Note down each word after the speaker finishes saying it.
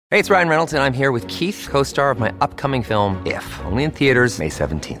Hey, it's Ryan Reynolds, and I'm here with Keith, co-star of my upcoming film, If, only in theaters May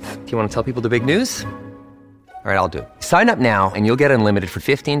 17th. Do you want to tell people the big news? All right, I'll do it. Sign up now and you'll get unlimited for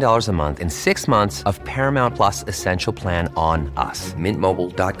 $15 a month and 6 months of Paramount Plus Essential Plan on us.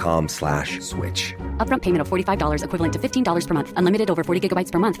 MintMobile.com/switch. Upfront payment of $45 equivalent to $15 per month. Unlimited over 40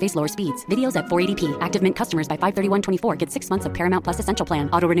 gigabytes per month. Face lower speeds. Videos at 480p. Active Mint customers by 531.24 get 6 months of Paramount Plus Essential Plan.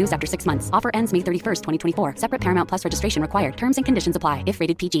 Auto renews after 6 months. Offer ends May 31st, 2024. Separate Paramount Plus registration required. Terms and conditions apply if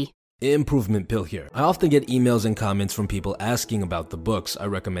rated PG. Improvement Pill here. I often get emails and comments from people asking about the books I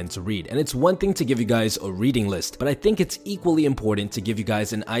recommend to read, and it's one thing to give you guys a reading list, but I think it's equally important to give you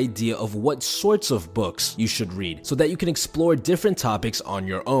guys an idea of what sorts of books you should read so that you can explore different topics on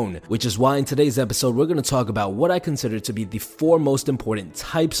your own, which is why in today's episode we're going to talk about what I consider to be the 4 most important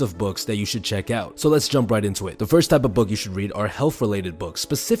types of books that you should check out. So let's jump right into it. The first type of book you should read are health-related books,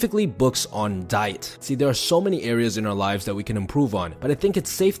 specifically books on diet. See, there are so many areas in our lives that we can improve on, but I think it's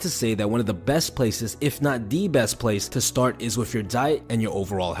safe to say that one of the best places, if not the best place to start, is with your diet and your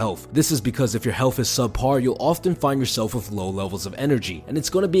overall health. This is because if your health is subpar, you'll often find yourself with low levels of energy, and it's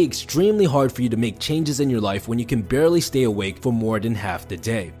going to be extremely hard for you to make changes in your life when you can barely stay awake for more than half the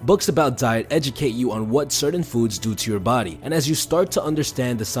day. Books about diet educate you on what certain foods do to your body, and as you start to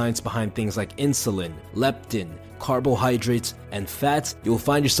understand the science behind things like insulin, leptin, carbohydrates, and fats, you'll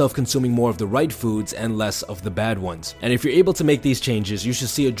find yourself consuming more of the right foods and less of the bad ones. And if you're able to make these changes, you should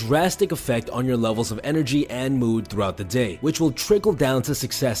see a drastic effect on your levels of energy and mood throughout the day, which will trickle down to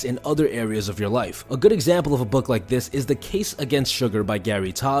success in other areas of your life. A good example of a book like this is The Case Against Sugar by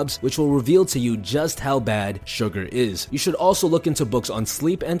Gary Taubes, which will reveal to you just how bad sugar is. You should also look into books on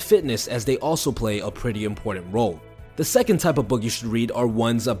sleep and fitness, as they also play a pretty important role. The second type of book you should read are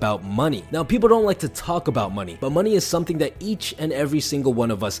ones about money. Now, people don't like to talk about money, but money is something that each and every single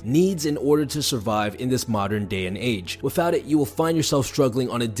one of us needs in order to survive in this modern day and age. Without it, you will find yourself struggling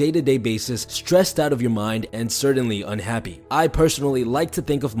on a day-to-day basis, stressed out of your mind, and certainly unhappy. I personally like to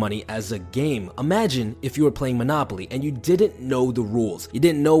think of money as a game. Imagine if you were playing Monopoly and you didn't know the rules. You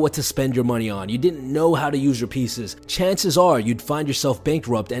didn't know what to spend your money on. You didn't know how to use your pieces. Chances are you'd find yourself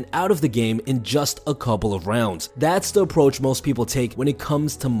bankrupt and out of the game in just a couple of rounds. That's the approach most people take when it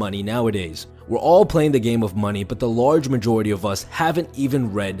comes to money nowadays. We're all playing the game of money, but the large majority of us haven't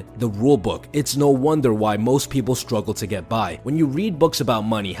even read the rule book. It's no wonder why most people struggle to get by. When you read books about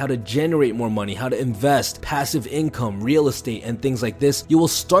money, how to generate more money, how to invest, passive income, real estate, and things like this, you will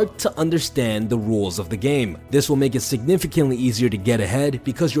start to understand the rules of the game. This will make it significantly easier to get ahead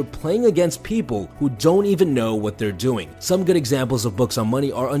because you're playing against people who don't even know what they're doing. Some good examples of books on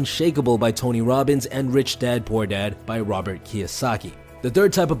money are Unshakable by Tony Robbins and Rich Dad Poor Dad by Robert Kiyosaki. The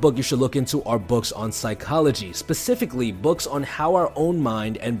third type of book you should look into are books on psychology, specifically books on how our own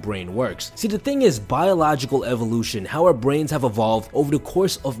mind and brain works. See, the thing is, biological evolution, how our brains have evolved over the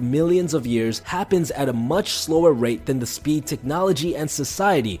course of millions of years, happens at a much slower rate than the speed technology and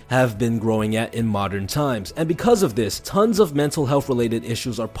society have been growing at in modern times. And because of this, tons of mental health related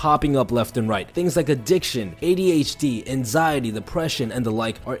issues are popping up left and right. Things like addiction, ADHD, anxiety, depression, and the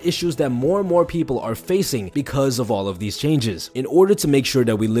like are issues that more and more people are facing because of all of these changes. In order to make sure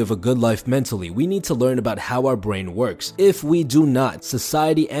that we live a good life mentally, we need to learn about how our brain works. If we do not,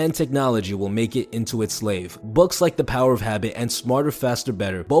 society and technology will make it into its slave. Books like The Power of Habit and Smarter, Faster,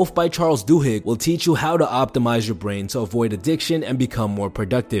 Better, both by Charles Duhigg, will teach you how to optimize your brain to avoid addiction and become more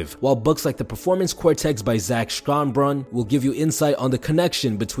productive, while books like The Performance Cortex by Zach Schronbrun will give you insight on the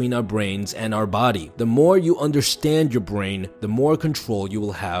connection between our brains and our body. The more you understand your brain, the more control you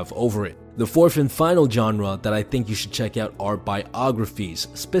will have over it. The fourth and final genre that I think you should check out are biographies,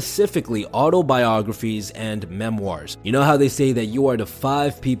 specifically autobiographies and memoirs. You know how they say that you are the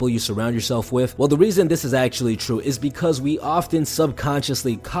 5 people you surround yourself with? Well, the reason this is actually true is because we often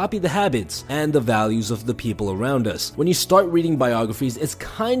subconsciously copy the habits and the values of the people around us. When you start reading biographies, it's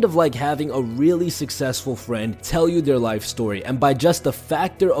kind of like having a really successful friend tell you their life story, and by just the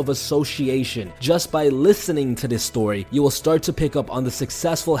factor of association, just by listening to this story, you will start to pick up on the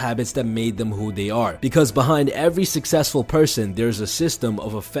successful habits that made them who they are. Because behind every successful person, there's a system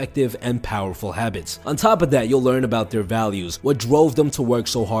of effective and powerful habits. On top of that, you'll learn about their values, what drove them to work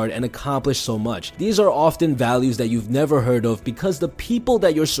so hard and accomplish so much. These are often values that you've never heard of because the people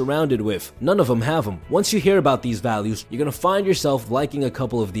that you're surrounded with, none of them have them. Once you hear about these values, you're gonna find yourself liking a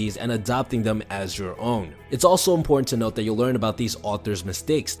couple of these and adopting them as your own. It's also important to note that you'll learn about these authors'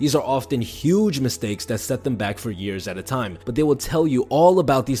 mistakes. These are often huge mistakes that set them back for years at a time, but they will tell you all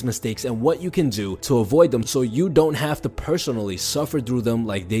about these mistakes and what you can do to avoid them so you don't have to personally suffer through them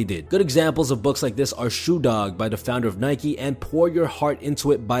like they did. Good examples of books like this are Shoe Dog by the founder of Nike and Pour Your Heart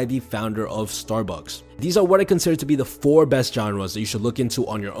Into It by the founder of Starbucks. These are what I consider to be the 4 best genres that you should look into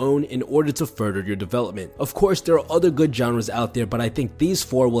on your own in order to further your development. Of course, there are other good genres out there, but I think these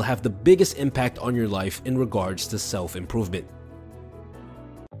 4 will have the biggest impact on your life in regards to self-improvement.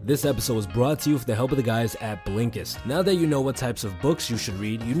 This episode was brought to you with the help of the guys at Blinkist. Now that you know what types of books you should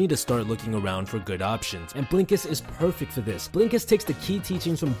read, you need to start looking around for good options. And Blinkist is perfect for this. Blinkist takes the key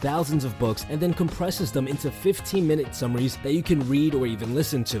teachings from thousands of books and then compresses them into 15-minute summaries that you can read or even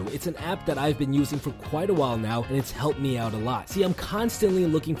listen to. It's an app that I've been using for quite a while now, and it's helped me out a lot. See, I'm constantly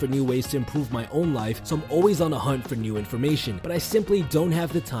looking for new ways to improve my own life, so I'm always on a hunt for new information. But I simply don't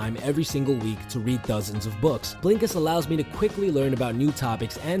have the time every single week to read dozens of books. Blinkist allows me to quickly learn about new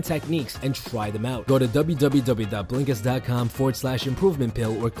topics and techniques and try them out. Go to www.blinkist.com/improvement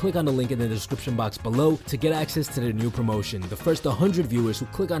pill or click on the link in the description box below to get access to their new promotion. The first 100 viewers who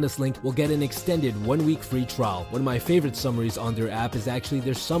click on this link will get an extended 1-week free trial. One of my favorite summaries on their app is actually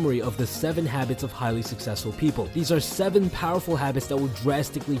their summary of the 7 habits of highly successful people. These are 7 powerful habits that will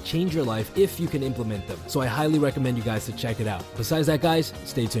drastically change your life if you can implement them. So I highly recommend you guys to check it out. Besides that, guys,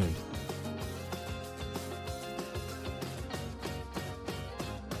 stay tuned.